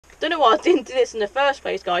Don't know why I didn't do this in the first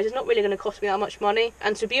place, guys. It's not really going to cost me that much money.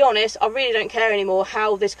 And to be honest, I really don't care anymore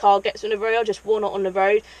how this car gets on the road. I just want it on the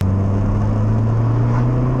road.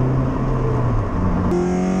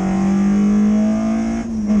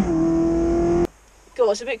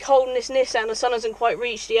 God, it's a bit cold in this Nissan. The sun hasn't quite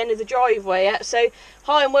reached the end of the driveway yet. So,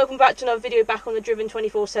 hi and welcome back to another video back on the Driven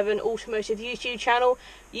 24/7 Automotive YouTube channel.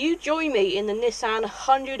 You join me in the Nissan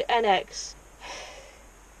 100NX.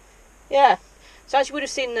 Yeah. So as you would have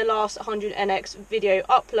seen in the last 100NX video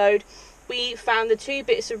upload, we found the two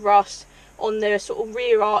bits of rust on the sort of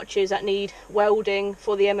rear arches that need welding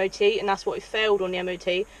for the MOT, and that's what it failed on the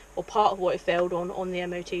MOT, or part of what it failed on the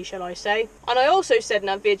MOT, shall I say. And I also said in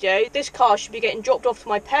that video, this car should be getting dropped off to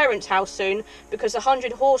my parents' house soon because the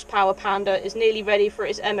 100 horsepower Panda is nearly ready for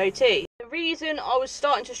its MOT. The reason I was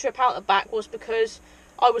starting to strip out the back was because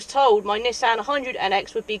I was told my Nissan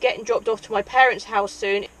 100NX would be getting dropped off to my parents' house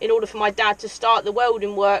soon in order for my dad to start the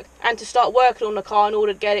welding work and to start working on the car in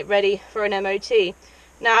order to get it ready for an MOT.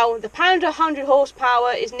 Now, the Panda 100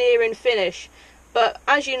 horsepower is nearing finish, but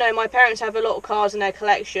as you know, my parents have a lot of cars in their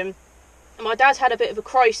collection, and my dad's had a bit of a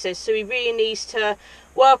crisis, so he really needs to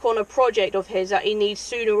work on a project of his that he needs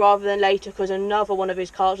sooner rather than later because another one of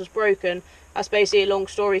his cars was broken. That's basically a long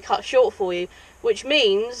story cut short for you, which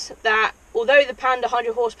means that although the Panda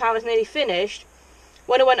 100 horsepower is nearly finished,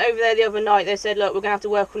 when I went over there the other night, they said, look, we're going to have to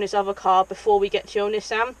work on this other car before we get to your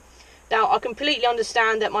Nissan. Now, I completely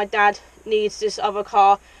understand that my dad needs this other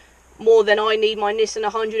car more than I need my Nissan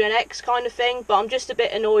 100NX kind of thing, but I'm just a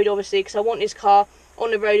bit annoyed, obviously, because I want this car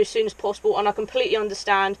on the road as soon as possible, and I completely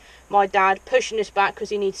understand my dad pushing this back because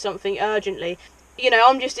he needs something urgently. You know,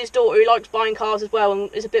 I'm just his daughter who likes buying cars as well, and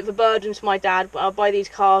it's a bit of a burden to my dad, but I buy these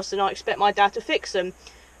cars and I expect my dad to fix them,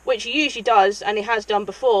 which he usually does, and he has done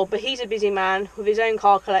before, but he's a busy man with his own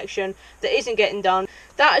car collection that isn't getting done.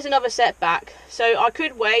 That is another setback. So I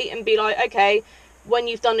could wait and be like, okay, when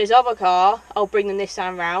you've done this other car, I'll bring the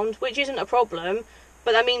Nissan round, which isn't a problem,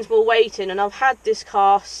 but that means more waiting, and I've had this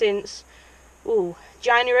car since,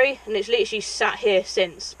 January, and it's literally sat here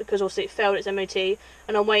since, because obviously it failed its MOT,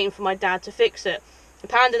 and I'm waiting for my dad to fix it. The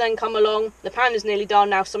Panda then come along, the Panda's nearly done,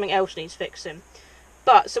 now something else needs fixing.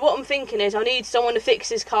 But, so what I'm thinking is, I need someone to fix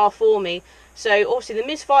this car for me. So, obviously the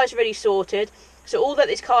misfire's already sorted, so all that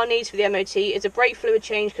this car needs for the MOT is a brake fluid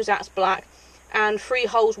change, because that's black, and 3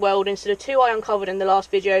 holes welding, so the 2 I uncovered in the last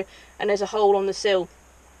video, and there's a hole on the sill.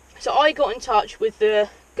 So I got in touch with the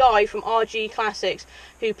guy from RG Classics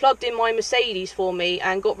who plugged in my Mercedes for me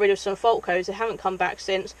and got rid of some fault codes. They haven't come back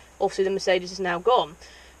since. Obviously the Mercedes is now gone.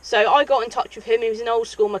 So I got in touch with him. He was an old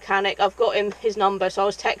school mechanic. I've got his number, so I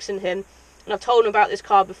was texting him, and I've told him about this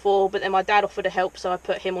car before, but then my dad offered to help, so I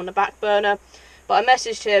put him on the back burner. But I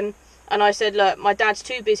messaged him and I said, look, my dad's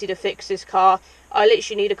too busy to fix this car. I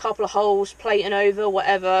literally need a couple of holes, plating over,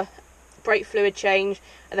 whatever, brake fluid change,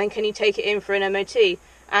 and then can you take it in for an MOT?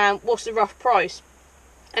 And what's the rough price?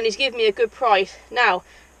 And he's given me a good price. Now,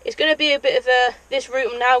 it's going to be a bit of this route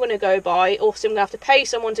I'm now going to go by. Also, I'm going to have to pay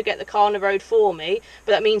someone to get the car on the road for me,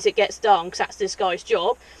 but that means it gets done, because that's this guy's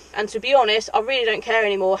job. And to be honest, I really don't care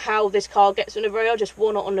anymore how this car gets on the road. I just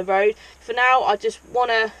want it on the road. For now, I just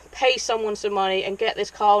want to pay someone some money and get this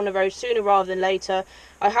car on the road sooner rather than later.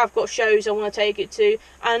 I have got shows I want to take it to,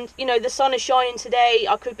 and you know, the sun is shining today.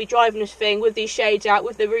 I could be driving this thing with these shades out,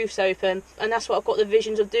 with the roofs open, and that's what I've got the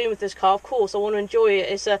visions of doing with this car. Of course, I want to enjoy it.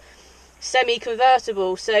 It's a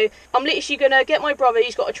semi-convertible, so I'm literally going to get my brother.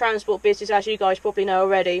 He's got a transport business, as you guys probably know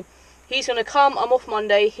already. He's going to come, I'm off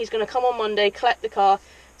Monday, he's going to come on Monday, collect the car,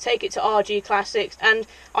 take it to RG Classics, and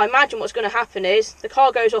I imagine what's going to happen is the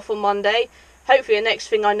car goes off on Monday. Hopefully the next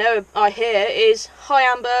thing I hear is, hi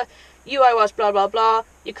Amber, you owe us blah blah blah,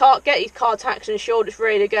 you can't get your car tax insured, it's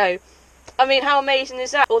ready to go. I mean, how amazing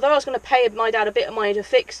is that? Although I was going to pay my dad a bit of money to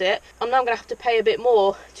fix it, I'm now going to have to pay a bit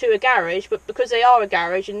more to a garage, but because they are a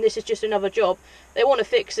garage and this is just another job, they want to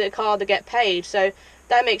fix a car to get paid, so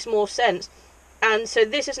that makes more sense. And so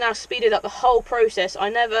this has now speeded up the whole process. I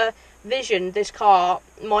never visioned this car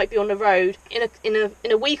might be on the road in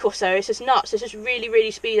a week or so. It's just nuts. It's just really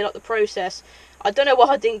speeded up the process. I don't know why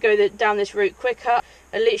I didn't go down this route quicker.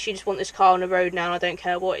 I literally just want this car on the road now, and I don't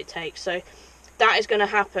care what it takes. So that is going to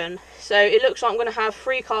happen. So it looks like I'm going to have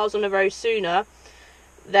 3 cars on the road sooner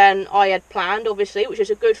than I had planned, obviously, which is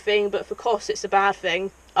a good thing, but for cost it's a bad thing.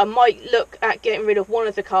 I might look at getting rid of one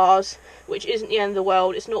of the cars, which isn't the end of the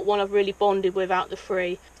world. It's not one I've really bonded with out the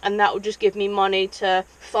 3, and that will just give me money to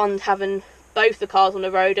fund having both the cars on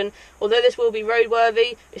the road. And although this will be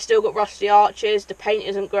roadworthy, it's still got rusty arches, the paint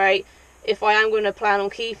isn't great. If I am going to plan on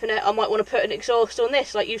keeping it, I might want to put an exhaust on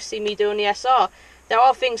this, like you've seen me do on the SR. there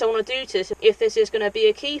are things I want to do to this if this is going to be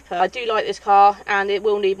a keeper. I do like this car, and it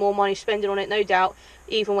will need more money spending on it, no doubt,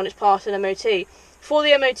 even when it's past an MOT. For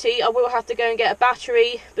the MOT, I will have to go and get a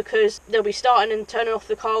battery, because they'll be starting and turning off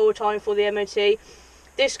the car all the time for the MOT.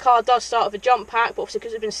 This car does start with a jump pack, but obviously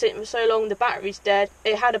because it's been sitting for so long, the battery's dead.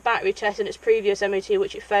 It had a battery test in its previous MOT,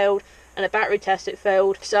 which it failed, and a battery test it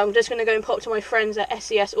failed. So I'm just going to go and pop to my friends at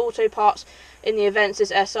SES Auto Parts in the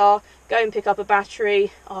Avensis SR, go and pick up a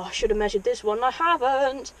battery. Oh, I should have measured this one, I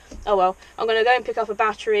haven't. Oh well, I'm going to go and pick up a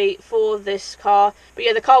battery for this car. But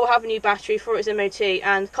yeah, the car will have a new battery for its MOT,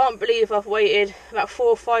 and can't believe I've waited about 4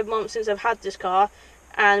 or 5 months since I've had this car.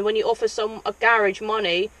 And when you offer a garage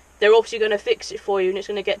money, they're obviously going to fix it for you, and it's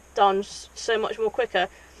going to get done so much more quicker.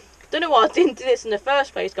 Don't know why I didn't do this in the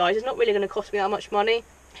first place, guys. It's not really going to cost me that much money.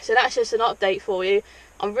 So that's just an update for you.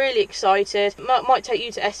 I'm really excited. Might take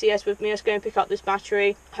you to SES with me. Let's go and pick up this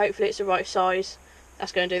battery. Hopefully it's the right size.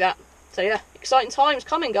 Let's go and do that. So yeah, exciting times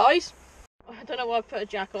coming, guys. I don't know why I put a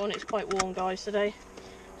jacket on. It's quite warm, guys, today.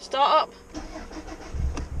 Start up.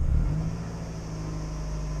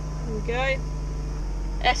 There we go.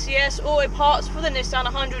 SES Auto Parts for the Nissan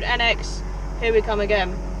 100 NX. Here we come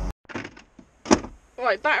again.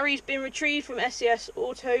 Right, battery's been retrieved from SES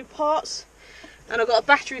Auto Parts, and I've got a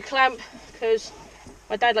battery clamp because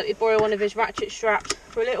my dad let me borrow one of his ratchet straps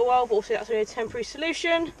for a little while, but also that's only a temporary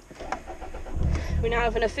solution. We now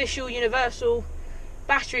have an official universal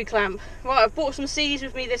battery clamp. Right, I've brought some CDs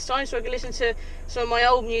with me this time so I can listen to some of my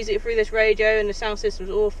old music through this radio, and the sound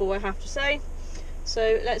system's awful, I have to say.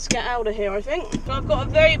 So let's get out of here, I think. So I've got a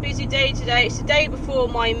very busy day today. It's the day before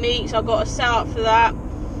my meet, so I've got to set up for that.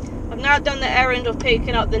 I've now done the errand of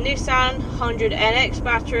picking up the Nissan 100 NX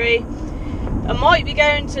battery. I might be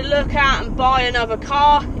going to look at and buy another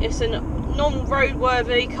car. It's a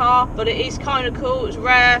non-roadworthy car, but it is kind of cool. It's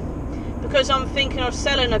rare. Because I'm thinking of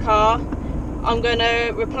selling a car, I'm going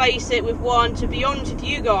to replace it with one. To be honest with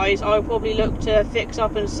you guys, I'll probably look to fix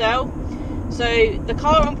up and sell. So the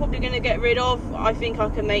car I'm probably going to get rid of. I think I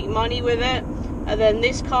can make money with it. And then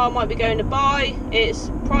this car I might be going to buy. It's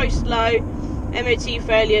priced low. MOT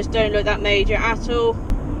failures don't look that major at all.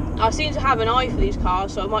 I seem to have an eye for these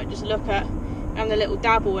cars, so I might just look at having a little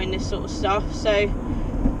dabble in this sort of stuff. So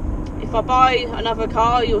if I buy another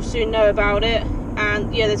car, you'll soon know about it.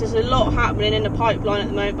 And yeah, there's just a lot happening in the pipeline at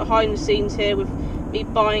the moment behind the scenes here, with me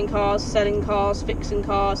buying cars, selling cars, fixing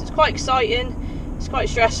cars. It's quite exciting, it's quite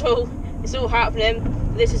stressful, it's all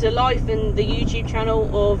happening. This is a life in the YouTube channel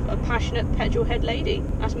of a passionate petrol head lady.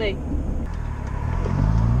 That's me.